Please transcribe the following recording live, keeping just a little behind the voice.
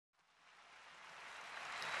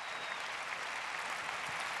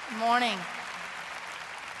Good morning.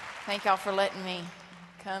 Thank y'all for letting me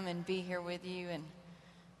come and be here with you. And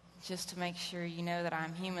just to make sure you know that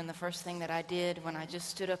I'm human, the first thing that I did when I just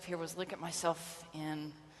stood up here was look at myself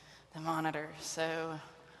in the monitor. So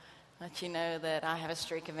let you know that I have a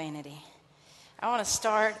streak of vanity. I want to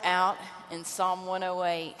start out in Psalm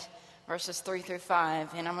 108, verses 3 through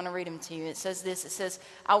 5, and I'm going to read them to you. It says this, it says,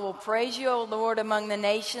 I will praise you, O Lord, among the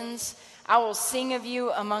nations. I will sing of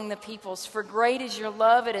you among the peoples. For great is your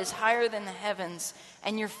love, it is higher than the heavens,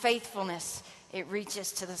 and your faithfulness, it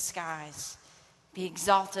reaches to the skies. Be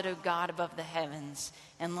exalted, O God, above the heavens,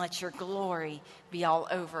 and let your glory be all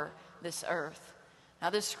over this earth.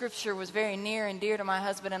 Now, this scripture was very near and dear to my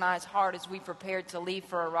husband and I's heart as we prepared to leave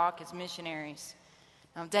for Iraq as missionaries.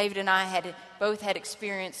 Now, David and I both had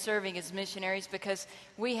experience serving as missionaries because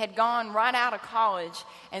we had gone right out of college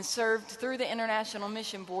and served through the International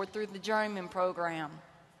Mission Board through the Journeyman Program.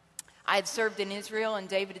 I had served in Israel and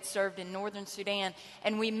David had served in Northern Sudan,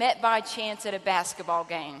 and we met by chance at a basketball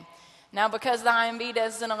game. Now, because the IMB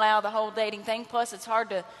doesn't allow the whole dating thing, plus it's hard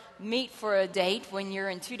to meet for a date when you're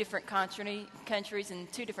in two different countries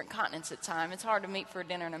and two different continents at a time. It's hard to meet for a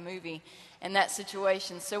dinner and a movie in that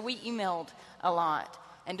situation. So we emailed a lot.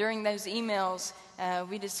 And during those emails,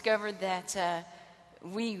 we discovered that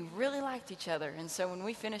we really liked each other. And so when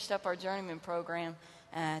we finished up our journeyman program,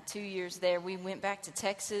 2 years there, we went back to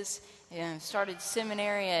Texas and started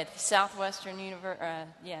seminary at Southwestern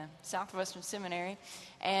Seminary.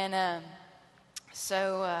 And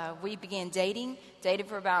so we began dated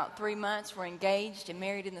for about 3 months. We're engaged and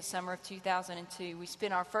married in the summer of 2002. We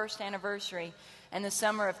spent our first anniversary in the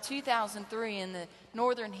summer of 2003 in the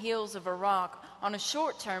northern hills of Iraq on a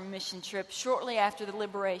short-term mission trip shortly after the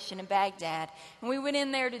liberation in Baghdad. And we went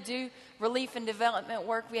in there to do relief and development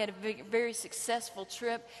work. We had a very successful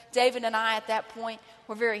trip. David and I at that point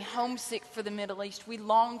were very homesick for the Middle East. We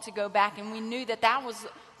longed to go back, and we knew that that was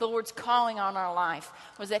the Lord's calling on our life,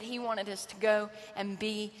 was that he wanted us to go and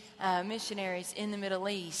be missionaries in the Middle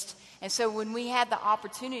East. And so when we had the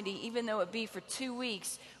opportunity, even though it be for 2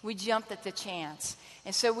 weeks, we jumped at the chance.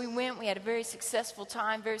 And so we went, we had a very successful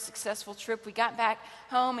time, very successful trip. We got back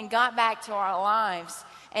home and got back to our lives.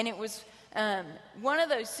 And it was one of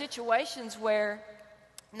those situations where,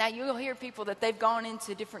 now you'll hear people that they've gone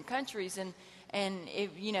into different countries and it,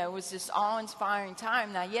 it was this awe-inspiring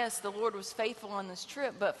time. Now, yes, the Lord was faithful on this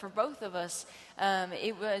trip, but for both of us,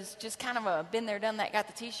 it was just kind of a been there, done that, got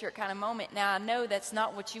the T-shirt kind of moment. Now, I know that's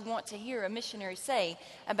not what you want to hear a missionary say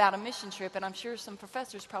about a mission trip, and I'm sure some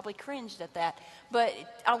professors probably cringed at that. But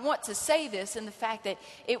I want to say this in the fact that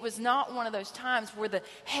it was not one of those times where the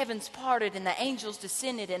heavens parted and the angels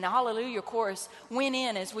descended and the hallelujah chorus went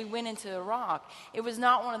in as we went into Iraq. It was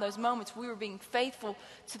not one of those moments. We were being faithful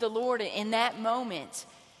to the Lord in that moment.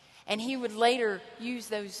 And he would later use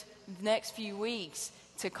those next few weeks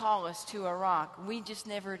to call us to Iraq. We just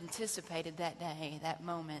never anticipated that day, that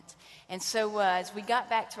moment. And so as we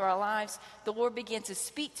got back to our lives, the Lord began to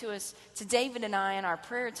speak to us, to David and I in our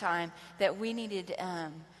prayer time, that we needed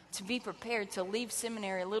to be prepared to leave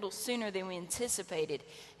seminary a little sooner than we anticipated.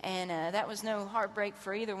 And that was no heartbreak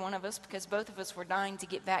for either one of us because both of us were dying to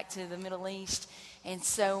get back to the Middle East. And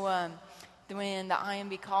so when the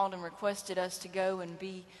IMB called and requested us to go and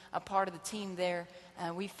be a part of the team there,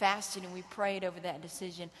 we fasted and we prayed over that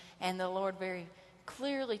decision. And the Lord very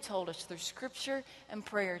clearly told us through scripture and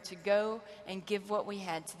prayer to go and give what we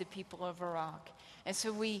had to the people of Iraq. And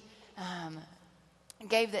so we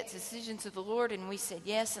gave that decision to the Lord, and we said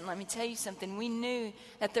yes. And let me tell you something, we knew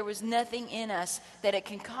that there was nothing in us that it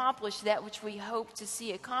can accomplish that which we hope to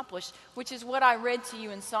see accomplished, which is what I read to you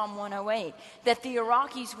in Psalm 108, that the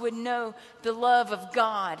Iraqis would know the love of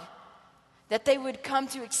God, that they would come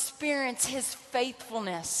to experience his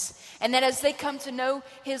faithfulness, and that as they come to know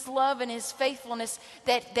his love and his faithfulness,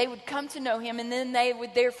 that they would come to know him, and then they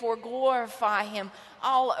would therefore glorify him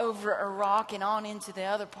all over Iraq and on into the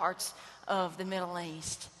other parts of the Middle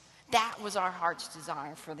East. That was our heart's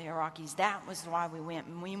desire for the Iraqis. That was why we went.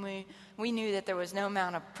 And we knew that there was no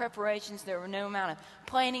amount of preparations, there was no amount of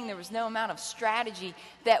planning, there was no amount of strategy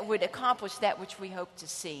that would accomplish that which we hoped to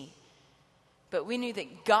see. But we knew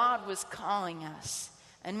that God was calling us,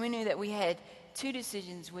 and we knew that we had two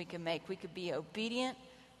decisions we could make. We could be obedient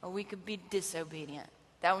or we could be disobedient.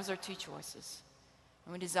 That was our two choices.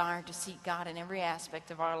 And we desired to seek God in every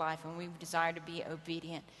aspect of our life, and we desired to be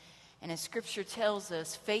obedient. And as Scripture tells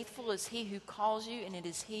us, faithful is he who calls you, and it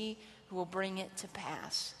is he who will bring it to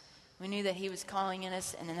pass. We knew that he was calling in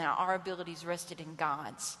us, and that our abilities rested in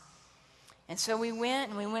God's. And so we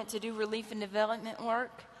went to do relief and development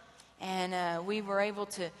work, and we were able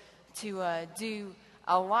to do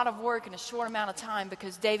a lot of work in a short amount of time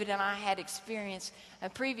because David and I had a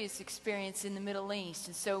previous experience in the Middle East.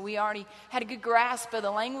 And so we already had a good grasp of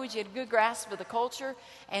the language, had a good grasp of the culture.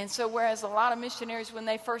 And so whereas a lot of missionaries, when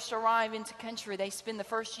they first arrive into country, they spend the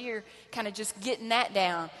first year kind of just getting that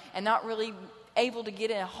down and not really able to get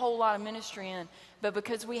a whole lot of ministry in. But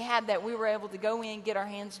because we had that, we were able to go in, get our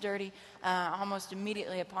hands dirty almost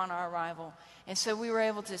immediately upon our arrival. And so we were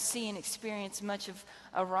able to see and experience much of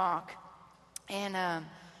Iraq. And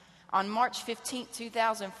on March 15th,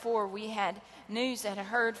 2004, we had news that I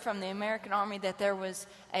heard from the American Army that there was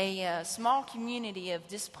a small community of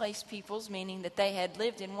displaced peoples, meaning that they had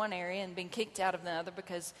lived in one area and been kicked out of the other,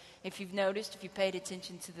 because if you've noticed, if you paid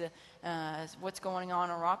attention to the what's going on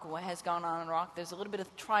in Iraq, or what has gone on in Iraq, there's a little bit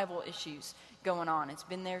of tribal issues going on. It's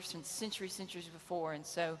been there since centuries before. And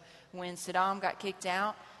so when Saddam got kicked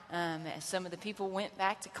out, some of the people went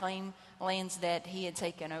back to claim lands that he had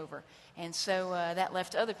taken over. And so that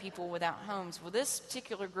left other people without homes. Well, this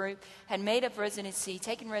particular group had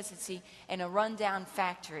taken residency in a rundown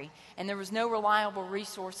factory, and there was no reliable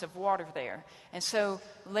resource of water there. And so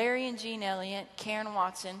Larry and Jean Elliott, Karen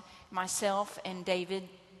Watson, myself, and David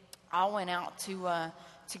all went out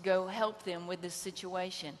to go help them with this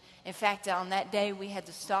situation. In fact, on that day, we had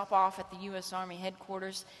to stop off at the U.S. Army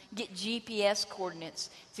headquarters, get GPS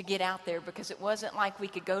coordinates to get out there, because it wasn't like we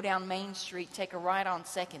could go down Main Street, take a right on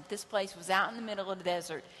 2nd. This place was out in the middle of the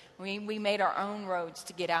desert. We made our own roads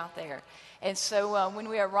to get out there. And so when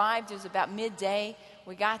we arrived, it was about midday.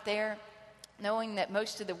 We got there knowing that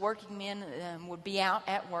most of the working men would be out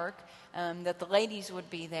at work, that the ladies would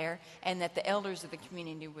be there, and that the elders of the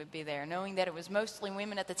community would be there. Knowing that it was mostly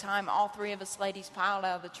women at the time, all three of us ladies piled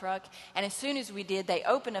out of the truck, and as soon as we did, they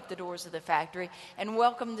opened up the doors of the factory and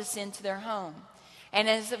welcomed us into their home. And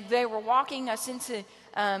as they were walking us into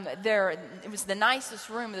it was the nicest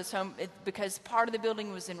room of this home, because part of the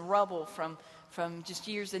building was in rubble from just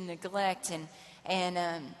years of neglect, and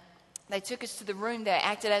they took us to the room that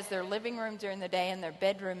acted as their living room during the day and their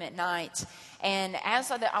bedroom at night. And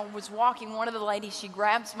as I was walking, one of the ladies, she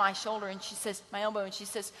grabs my shoulder and she says, my elbow, and she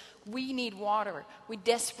says, "We need water. We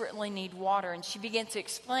desperately need water." And she began to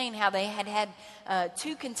explain how they had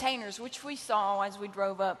 2 containers, which we saw as we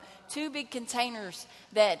drove up, 2 big containers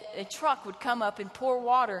that a truck would come up and pour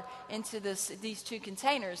water into these 2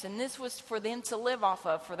 containers. And this was for them to live off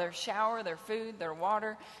of, for their shower, their food, their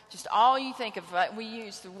water, just all you think of. We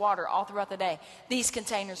used the water all throughout the day. These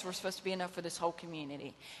containers were supposed to be enough for this whole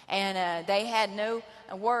community. And they had no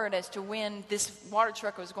word as to when this water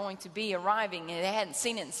truck was going to be arriving. And they hadn't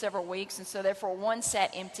seen it in several weeks, and so therefore one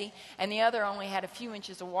sat empty and the other only had a few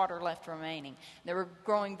inches of water left remaining. They were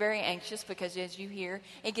growing very anxious because, as you hear,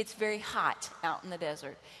 it gets very hot out in the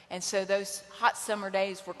desert. And so those hot summer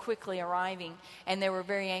days were quickly arriving, and they were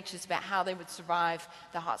very anxious about how they would survive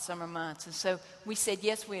the hot summer months. And so we said,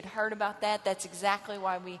 yes, we had heard about that. That's exactly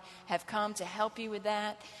why we have come to help you with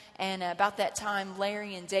that. And about that time,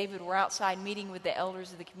 Larry and David were outside meeting with the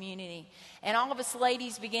elders of the community. And all of us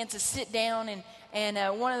ladies began to sit down,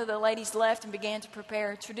 and one of the ladies left and began to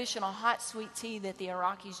prepare traditional hot sweet tea that the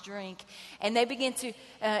Iraqis drink. And they began to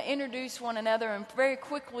introduce one another, and very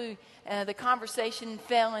quickly the conversation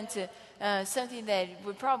fell into something that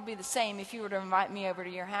would probably be the same if you were to invite me over to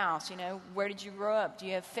your house. You know, where did you grow up? Do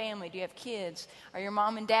you have family? Do you have kids? Are your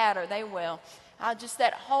mom and dad, are they well? Just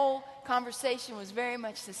that whole conversation was very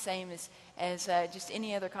much the same as just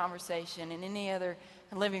any other conversation in any other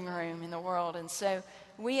living room in the world. And so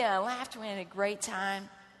we laughed. We had a great time.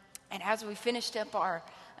 And as we finished up our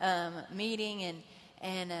meeting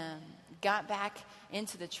and got back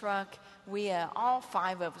into the truck, we all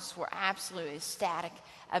 5 of us were absolutely ecstatic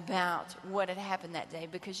about what had happened that day,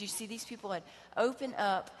 because you see, these people had opened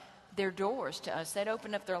up their doors to us. They'd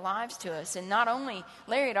opened up their lives to us. And not only,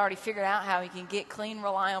 Larry had already figured out how he can get clean,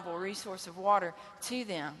 reliable resource of water to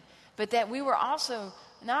them, but that we were also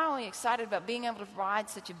not only excited about being able to provide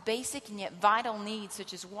such a basic and yet vital need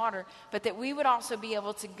such as water, but that we would also be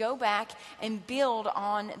able to go back and build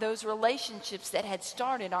on those relationships that had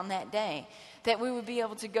started on that day. That we would be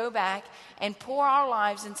able to go back and pour our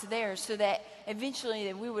lives into theirs, so that eventually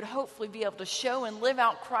that we would hopefully be able to show and live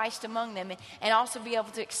out Christ among them, and also be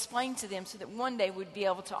able to explain to them, so that one day we'd be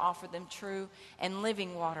able to offer them true and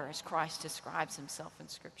living water as Christ describes himself in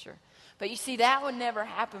Scripture. But you see, that would never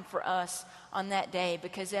happen for us on that day,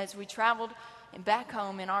 because as we traveled back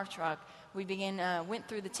home in our truck, we went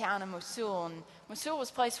through the town of Mosul. And Mosul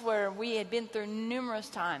was a place where we had been through numerous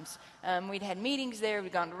times. We'd had meetings there,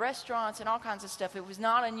 we'd gone to restaurants and all kinds of stuff. It was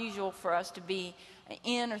not unusual for us to be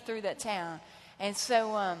in or through that town. And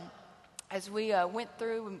so as we went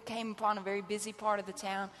through and came upon a very busy part of the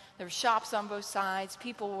town. There were shops on both sides.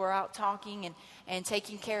 People were out talking and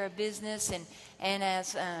taking care of business. And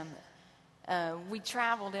as we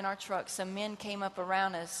traveled in our truck, some men came up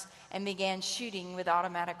around us and began shooting with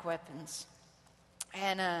automatic weapons.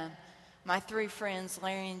 And my three friends,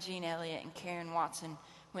 Larry and Jean Elliott and Karen Watson,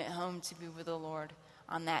 went home to be with the Lord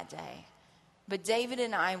on that day. But David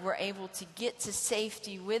and I were able to get to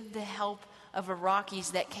safety with the help of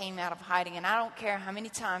Iraqis that came out of hiding. And I don't care how many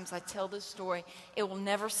times I tell this story, it will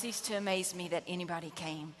never cease to amaze me that anybody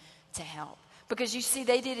came to help. Because you see,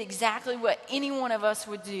 they did exactly what any one of us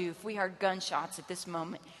would do if we heard gunshots at this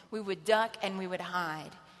moment. We would duck and we would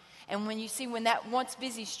hide. And when you see, when that once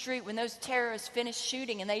busy street, when those terrorists finished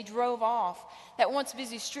shooting and they drove off, that once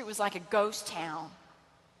busy street was like a ghost town.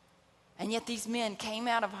 And yet these men came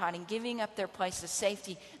out of hiding, giving up their place of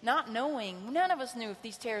safety, not knowing, none of us knew if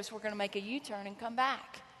these terrorists were going to make a U-turn and come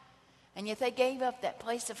back. And yet they gave up that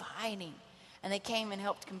place of hiding, and they came and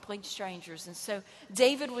helped complete strangers. And so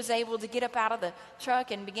David was able to get up out of the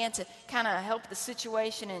truck and began to kind of help the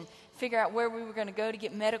situation and figure out where we were going to go to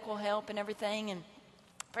get medical help and everything. And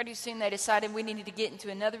pretty soon they decided we needed to get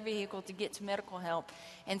into another vehicle to get to medical help.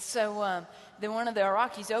 And so then one of the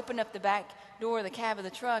Iraqis opened up the back door of the cab of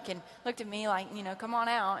the truck and looked at me like, come on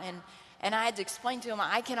out. And I had to explain to him,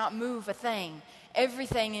 I cannot move a thing.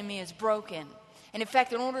 Everything in me is broken. And in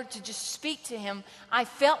fact, in order to just speak to him, I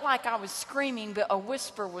felt like I was screaming, but a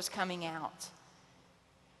whisper was coming out.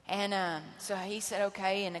 And so he said,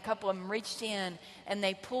 okay. And a couple of them reached in and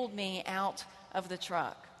they pulled me out of the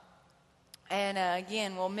truck. And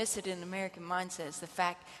again, we'll miss it in American mindset is the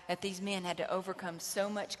fact that these men had to overcome so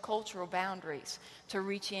much cultural boundaries to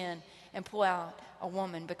reach in and pull out a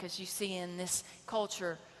woman. Because you see, in this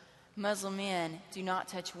culture, Muslim men do not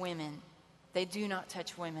touch women. They do not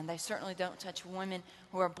touch women. They certainly don't touch women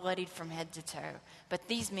who are bloodied from head to toe. But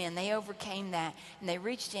these men, they overcame that, and they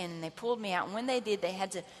reached in and they pulled me out. And when they did, they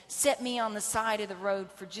had to set me on the side of the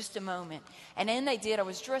road for just a moment. And then they did. I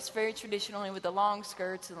was dressed very traditionally with the long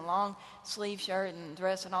skirts and the long sleeve shirt and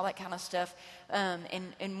dress and all that kind of stuff.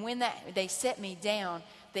 And when they set me down,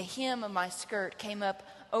 the hem of my skirt came up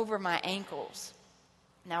over my ankles.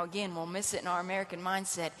 Now, again, we'll miss it in our American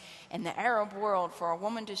mindset. In the Arab world, for a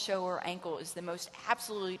woman to show her ankle is the most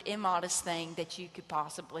absolute immodest thing that you could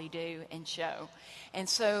possibly do and show. And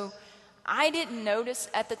so I didn't notice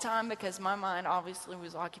at the time because my mind obviously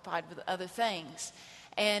was occupied with other things.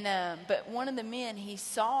 But one of the men, he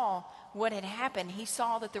saw what had happened. He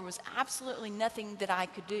saw that there was absolutely nothing that I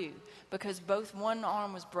could do because both one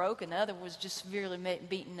arm was broke and the other was just severely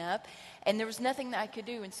beaten up. And there was nothing that I could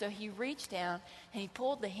do. And so he reached down and he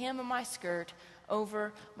pulled the hem of my skirt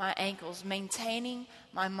over my ankles, maintaining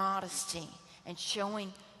my modesty and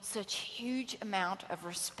showing such huge amount of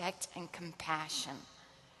respect and compassion.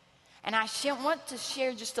 And I want to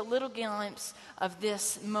share just a little glimpse of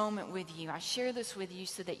this moment with you. I share this with you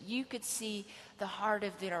so that you could see the heart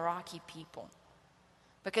of the Iraqi people.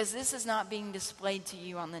 Because this is not being displayed to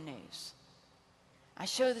you on the news. I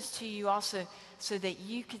show this to you also so that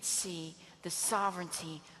you could see the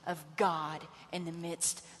sovereignty of God in the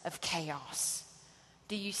midst of chaos.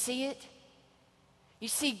 Do you see it? You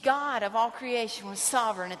see, God of all creation was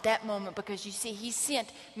sovereign at that moment because you see, he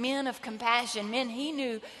sent men of compassion, men he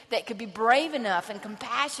knew that could be brave enough and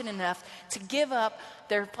compassionate enough to give up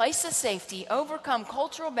their place of safety, overcome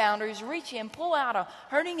cultural boundaries, reach in, pull out a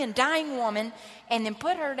hurting and dying woman, and then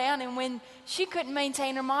put her down. And when she couldn't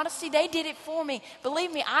maintain her modesty, they did it for me.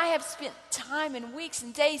 Believe me, I have spent time and weeks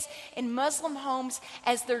and days in Muslim homes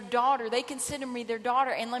as their daughter. They consider me their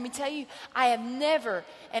daughter. And let me tell you, I have never,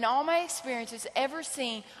 in all my experiences, ever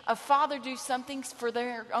seen a father do something for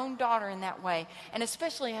their own daughter in that way. And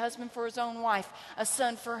especially a husband for his own wife, a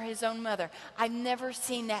son for his own mother. I've never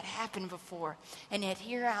seen that happen before. And yet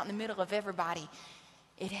here out in the middle of everybody,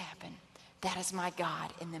 it happened. That is my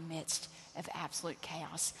God in the midst of absolute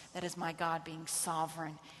chaos. That is my God being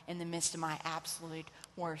sovereign in the midst of my absolute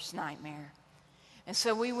worst nightmare. And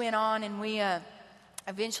so we went on and we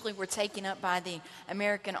eventually were taken up by the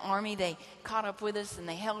American Army. They caught up with us and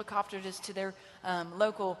they helicoptered us to their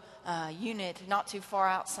local unit not too far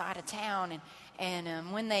outside of town.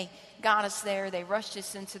 And when they got us there, they rushed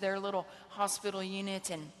us into their little hospital unit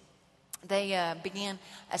and they began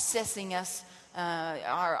assessing us,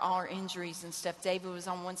 our injuries and stuff. David was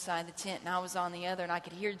on one side of the tent and I was on the other, and I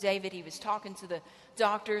could hear David. He was talking to the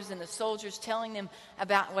doctors and the soldiers, telling them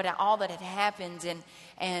about all that had happened,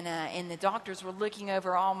 and the doctors were looking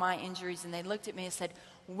over all my injuries, and they looked at me and said,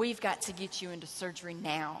 "We've got to get you into surgery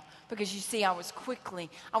now," because you see, I was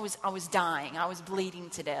dying, I was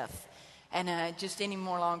bleeding to death. And just any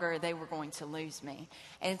more longer, they were going to lose me.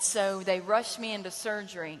 And so they rushed me into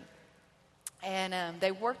surgery. And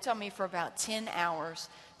they worked on me for about 10 hours,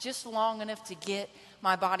 just long enough to get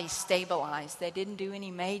my body stabilized. They didn't do any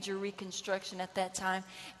major reconstruction at that time.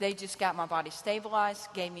 They just got my body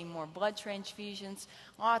stabilized, gave me more blood transfusions,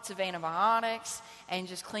 lots of antibiotics, and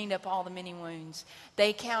just cleaned up all the many wounds.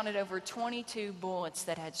 They counted over 22 bullets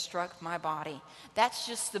that had struck my body. That's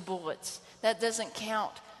just the bullets. That doesn't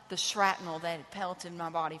count the shrapnel that had pelted my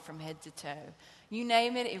body from head to toe. You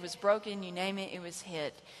name it, it was broken. You name it, it was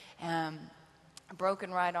hit.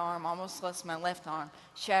 Broken right arm, almost lost my left arm,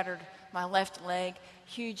 shattered my left leg,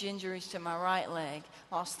 huge injuries to my right leg,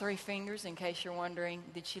 lost 3 fingers. In case you're wondering,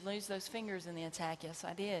 did she lose those fingers in the attack? Yes,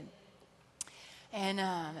 I did. And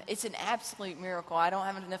it's an absolute miracle. I don't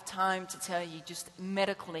have enough time to tell you just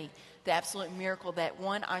medically the absolute miracle that,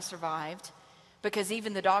 one, I survived. Because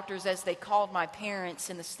even the doctors, as they called my parents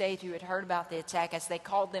in the state who had heard about the attack, as they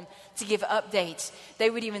called them to give updates, they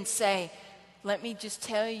would even say, let me just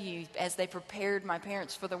tell you, as they prepared my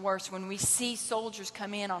parents for the worst, when we see soldiers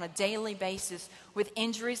come in on a daily basis with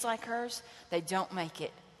injuries like hers, they don't make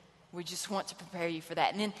it. We just want to prepare you for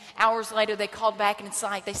that. And then hours later, they called back, and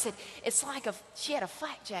they said, she had a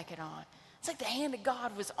flak jacket on. It's like the hand of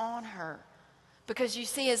God was on her. Because you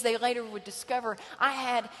see, as they later would discover, I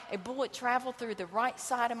had a bullet travel through the right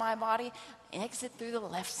side of my body and exit through the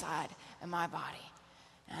left side of my body.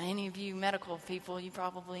 Now, any of you medical people, you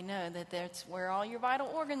probably know that that's where all your vital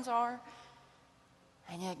organs are.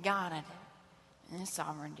 And yet God, in His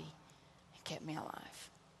sovereignty, kept me alive.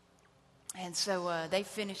 And so they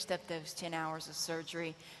finished up those 10 hours of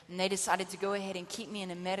surgery, and they decided to go ahead and keep me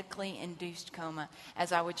in a medically induced coma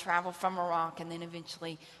as I would travel from Iraq and then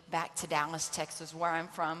eventually back to Dallas, Texas, where I'm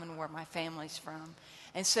from and where my family's from.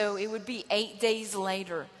 And so it would be 8 days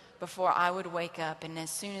later before I would wake up. And as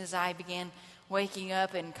soon as I began waking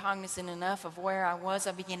up and cognizant enough of where I was,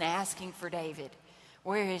 I began asking for David.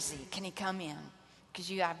 Where is he? Can he come in? Because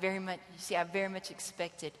I very much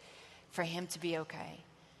expected for him to be okay.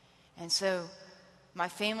 And so my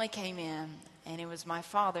family came in, and it was my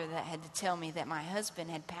father that had to tell me that my husband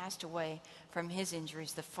had passed away from his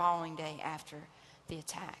injuries the following day after the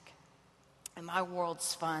attack. And my world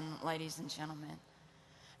spun, ladies and gentlemen.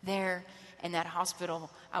 There in that hospital,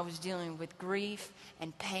 I was dealing with grief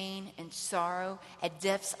and pain and sorrow at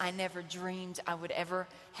depths I never dreamed I would ever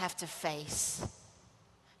have to face.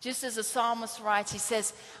 Just as the psalmist writes, he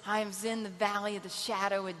says, I am in the valley of the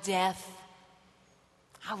shadow of death.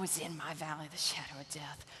 I was in my valley of the shadow of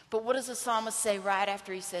death. But what does the psalmist say right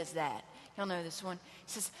after he says that? You'll know this one.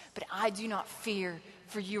 He says, but I do not fear,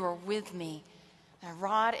 for you are with me. Thy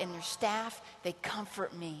rod and your staff, they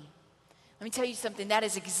comfort me. Let me tell you something. That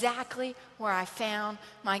is exactly where I found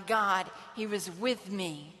my God. He was with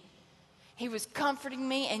me. He was comforting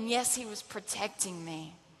me, and yes, He was protecting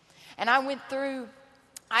me. And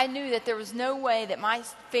I knew that there was no way that my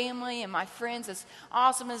family and my friends, as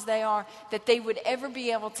awesome as they are, that they would ever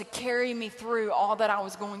be able to carry me through all that I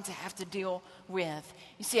was going to have to deal with.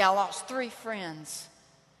 You see, I lost 3 friends,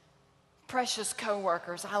 precious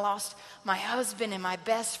co-workers. I lost my husband and my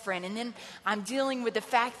best friend. And then I'm dealing with the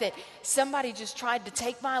fact that somebody just tried to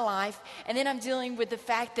take my life. And then I'm dealing with the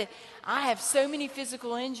fact that I have so many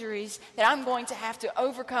physical injuries that I'm going to have to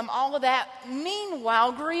overcome all of that,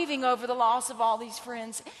 meanwhile grieving over the loss of all these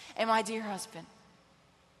friends and my dear husband.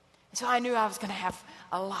 And so I knew I was going to have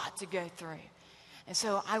a lot to go through. And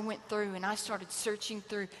so I went through and I started searching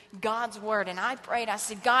through God's Word. And I prayed, I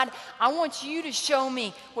said, God, I want you to show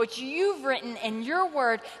me what you've written in your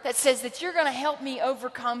Word that says that you're going to help me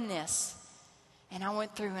overcome this. And I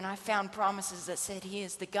went through and I found promises that said He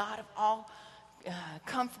is the God of all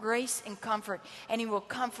grace and comfort, and He will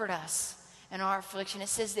comfort us in our affliction. It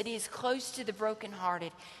says that He is close to the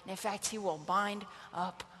brokenhearted, and in fact, He will bind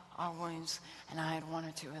up our wounds. And I had 1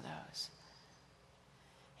 or 2 of those.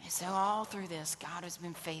 And so all through this, God has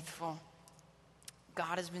been faithful.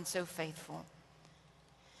 God has been so faithful.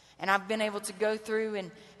 And I've been able to go through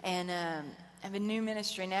and have a new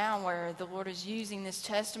ministry now where the Lord is using this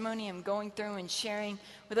testimony. I'm going through and sharing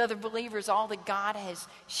with other believers all that God has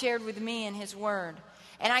shared with me in His Word.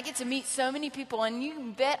 And I get to meet so many people, and you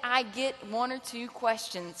can bet I get 1 or 2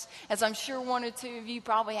 questions, as I'm sure 1 or 2 of you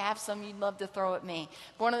probably have some you'd love to throw at me.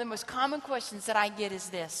 But one of the most common questions that I get is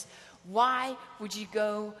this: why would you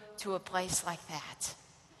go to a place like that?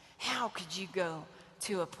 How could you go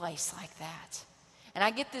to a place like that? And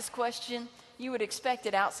I get this question. You would expect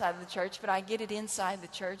it outside of the church, but I get it inside the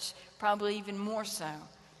church, probably even more so.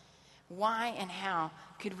 Why and how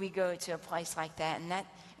could we go to a place like that? And that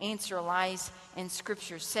answer lies in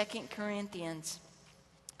Scripture. 2 Corinthians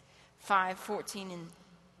 5:14 and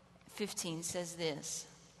 15 says this.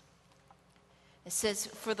 It says,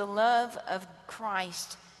 "For the love of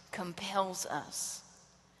Christ compels us,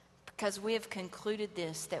 because we have concluded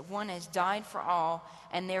this, that one has died for all,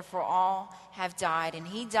 and therefore all have died. And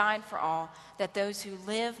he died for all, that those who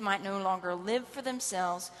live might no longer live for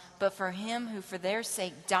themselves, but for him who for their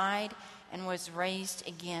sake died and was raised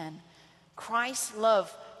again." Christ's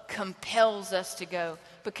love compels us to go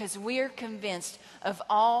because we are convinced of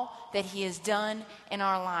all that he has done in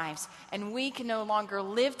our lives. And we can no longer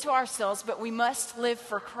live to ourselves, but we must live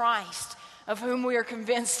for Christ, of whom we are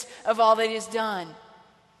convinced of all that he has done.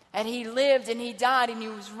 And he lived and he died and he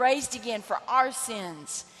was raised again for our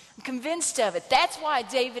sins. I'm convinced of it. That's why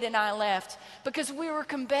David and I left, because we were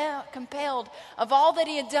compelled of all that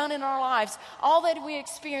he had done in our lives, all that we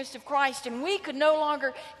experienced of Christ, and we could no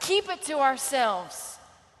longer keep it to ourselves.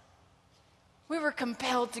 We were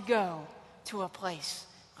compelled to go to a place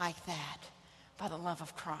like that by the love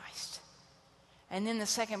of Christ. And then the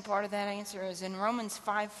second part of that answer is in Romans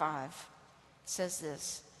 5:5. It says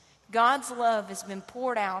this: God's love has been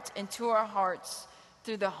poured out into our hearts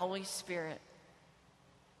through the Holy Spirit.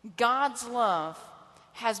 God's love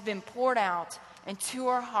has been poured out into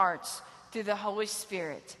our hearts through the Holy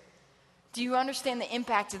Spirit. Do you understand the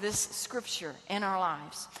impact of this scripture in our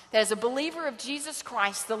lives? That as a believer of Jesus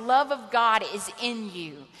Christ, the love of God is in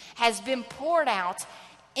you, has been poured out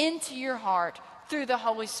into your heart through the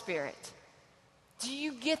Holy Spirit. Do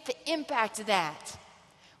you get the impact of that?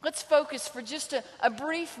 Let's focus for just a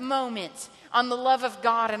brief moment on the love of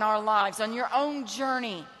God in our lives, on your own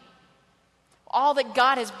journey. All that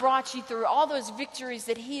God has brought you through, all those victories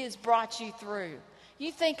that he has brought you through.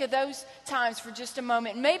 You think of those times for just a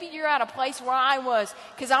moment. Maybe you're at a place where I was,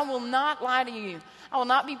 because I will not lie to you. I will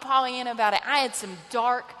not be Pollyanna about it. I had some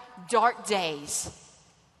dark, dark days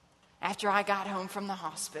after I got home from the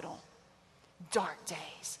hospital. Dark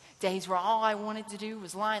days. Days where all I wanted to do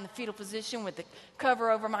was lie in the fetal position with the cover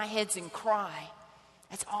over my heads and cry.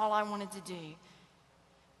 That's all I wanted to do.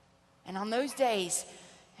 And on those days,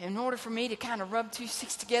 in order for me to kind of rub two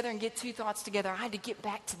sticks together and get two thoughts together, I had to get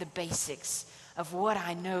back to the basics of what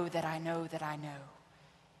I know that I know that I know.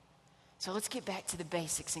 So let's get back to the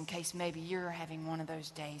basics in case maybe you're having one of those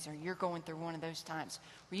days or you're going through one of those times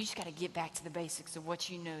where you just got to get back to the basics of what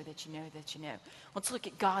you know that you know that you know. Let's look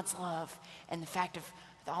at God's love and the fact of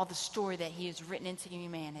all the story that he has written into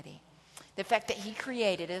humanity. The fact that he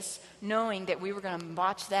created us knowing that we were going to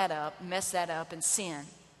botch that up, mess that up, and sin.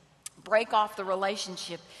 Break off the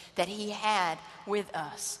relationship that he had with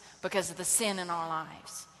us because of the sin in our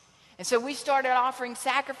lives. And so we started offering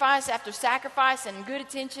sacrifice after sacrifice and good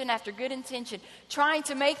intention after good intention, trying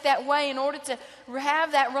to make that way in order to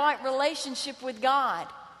have that right relationship with God.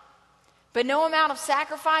 But no amount of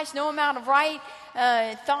sacrifice, no amount of right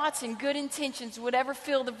thoughts and good intentions would ever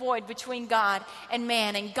fill the void between God and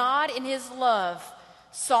man. And God, in his love,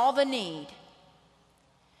 saw the need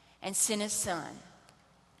and sent his son.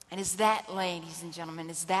 And it's that, ladies and gentlemen,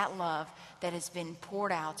 it's that love that has been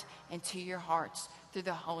poured out into your hearts through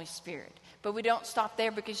the Holy Spirit. But we don't stop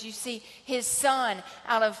there, because you see, his son,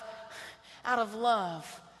 out of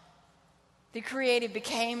love, the created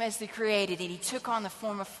became as the created, and he took on the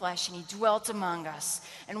form of flesh, and he dwelt among us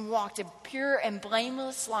and walked a pure and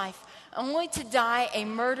blameless life, only to die a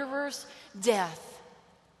murderer's death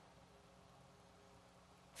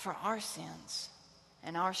for our sins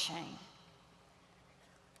and our shame.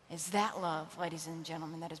 It's that love, ladies and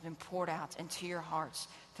gentlemen, that has been poured out into your hearts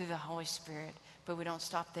through the Holy Spirit. But we don't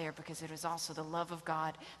stop there, because it is also the love of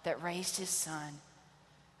God that raised his son,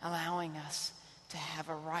 allowing us to have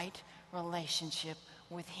a right relationship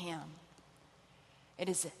with him. It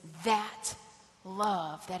is that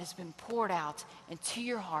love that has been poured out into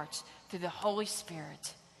your hearts through the Holy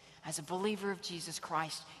Spirit as a believer of Jesus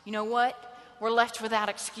Christ. You know what? We're left without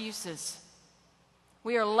excuses.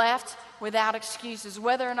 We are left without excuses.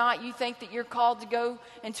 Whether or not you think that you're called to go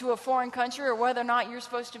into a foreign country, or whether or not you're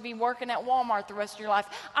supposed to be working at Walmart the rest of your life,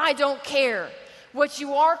 I don't care. What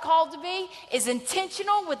you are called to be is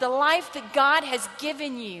intentional with the life that God has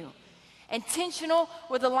given you. Intentional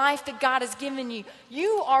with the life that God has given you.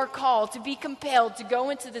 You are called to be compelled to go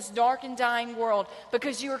into this dark and dying world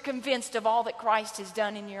because you are convinced of all that Christ has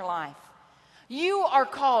done in your life. You are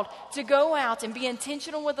called to go out and be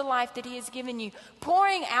intentional with the life that he has given you,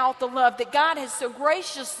 pouring out the love that God has so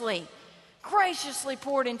graciously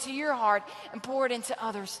poured into your heart and poured into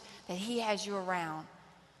others that he has you around,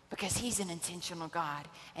 because he's an intentional God,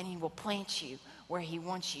 and he will plant you where he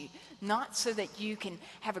wants you, not so that you can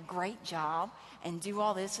have a great job and do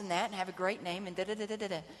all this and that and have a great name and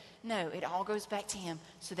da-da-da-da-da-da. No, it all goes back to him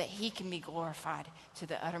so that he can be glorified to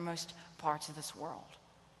the uttermost parts of this world.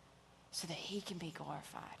 So that he can be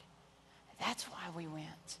glorified. That's why we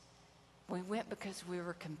went. We went because we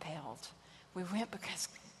were compelled. We went because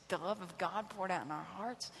the love of God poured out in our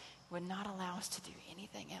hearts would not allow us to do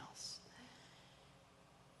anything else.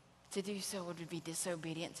 To do so would be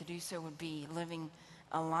disobedient. To do so would be living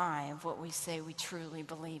a lie of what we say we truly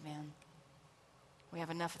believe in. We have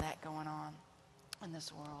enough of that going on in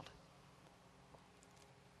this world.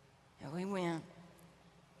 And we went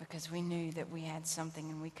because we knew that we had something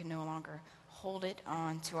and we could no longer hold it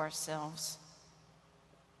on to ourselves.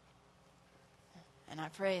 And I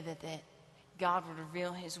pray that God would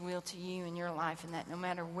reveal his will to you in your life, and that no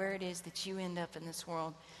matter where it is that you end up in this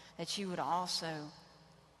world, that you would also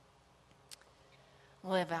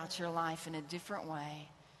live out your life in a different way,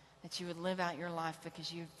 that you would live out your life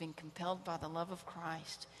because you've been compelled by the love of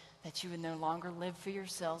Christ, that you would no longer live for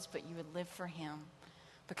yourselves, but you would live for him,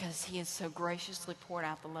 because he has so graciously poured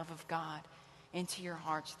out the love of God into your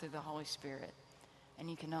hearts through the Holy Spirit. And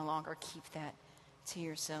you can no longer keep that to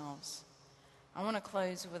yourselves. I want to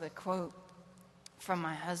close with a quote from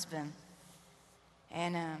my husband.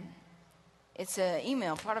 And it's an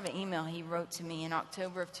email, part of an email he wrote to me in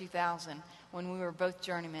October of 2000 when we were both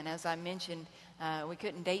journeymen. As I mentioned, we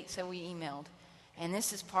couldn't date, so we emailed. And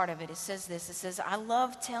this is part of it. It says this. It says, "I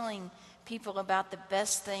love telling people about the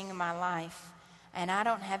best thing in my life, and I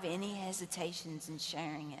don't have any hesitations in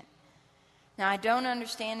sharing it. Now, I don't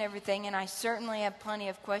understand everything, and I certainly have plenty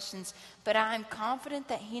of questions, but I am confident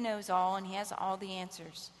that he knows all and he has all the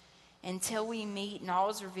answers. Until we meet and all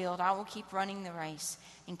is revealed, I will keep running the race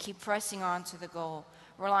and keep pressing on to the goal,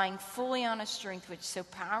 relying fully on his strength which so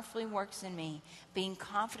powerfully works in me, being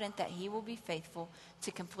confident that he will be faithful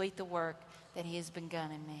to complete the work that he has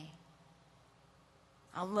begun in me."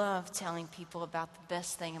 I love telling people about the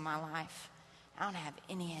best thing in my life. I don't have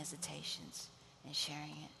any hesitations in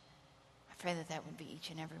sharing it. I pray that that would be each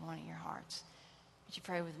and every one of your hearts. Would you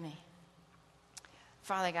pray with me?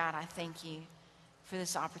 Father God, I thank you for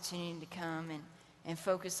this opportunity to come and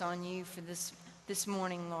focus on you for this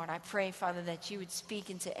morning, Lord. I pray, Father, that you would speak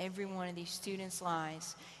into every one of these students'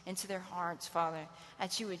 lives, into their hearts, Father,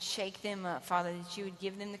 that you would shake them up, Father, that you would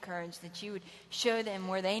give them the courage, that you would show them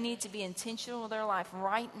where they need to be intentional with their life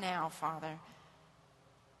right now, Father.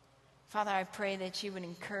 Father, I pray that you would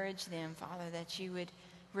encourage them, Father, that you would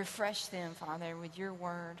refresh them, Father, with your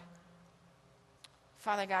word.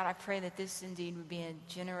 Father God, I pray that this indeed would be a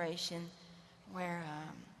generation where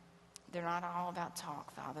they're not all about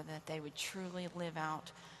talk, Father, that they would truly live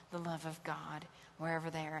out the love of God wherever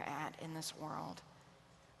they are at in this world.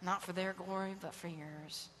 Not for their glory, but for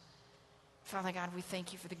yours. Father God, we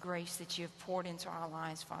thank you for the grace that you have poured into our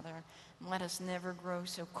lives, Father. And let us never grow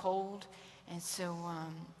so cold and so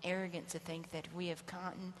arrogant to think that we have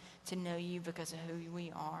gotten to know you because of who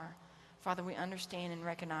we are. Father, we understand and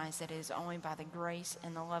recognize that it is only by the grace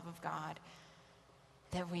and the love of God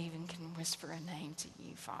that we even can whisper a name to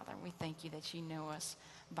you, Father. We thank you that you know us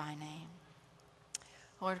by name.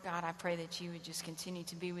 Lord God, I pray that you would just continue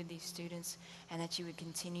to be with these students and that you would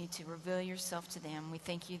continue to reveal yourself to them. We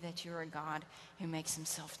thank you that you're a God who makes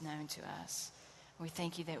himself known to us. We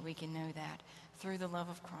thank you that we can know that through the love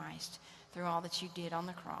of Christ, through all that you did on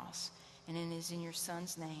the cross. And it is in your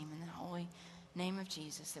Son's name, in the holy name of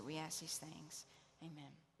Jesus, that we ask these things.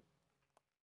 Amen.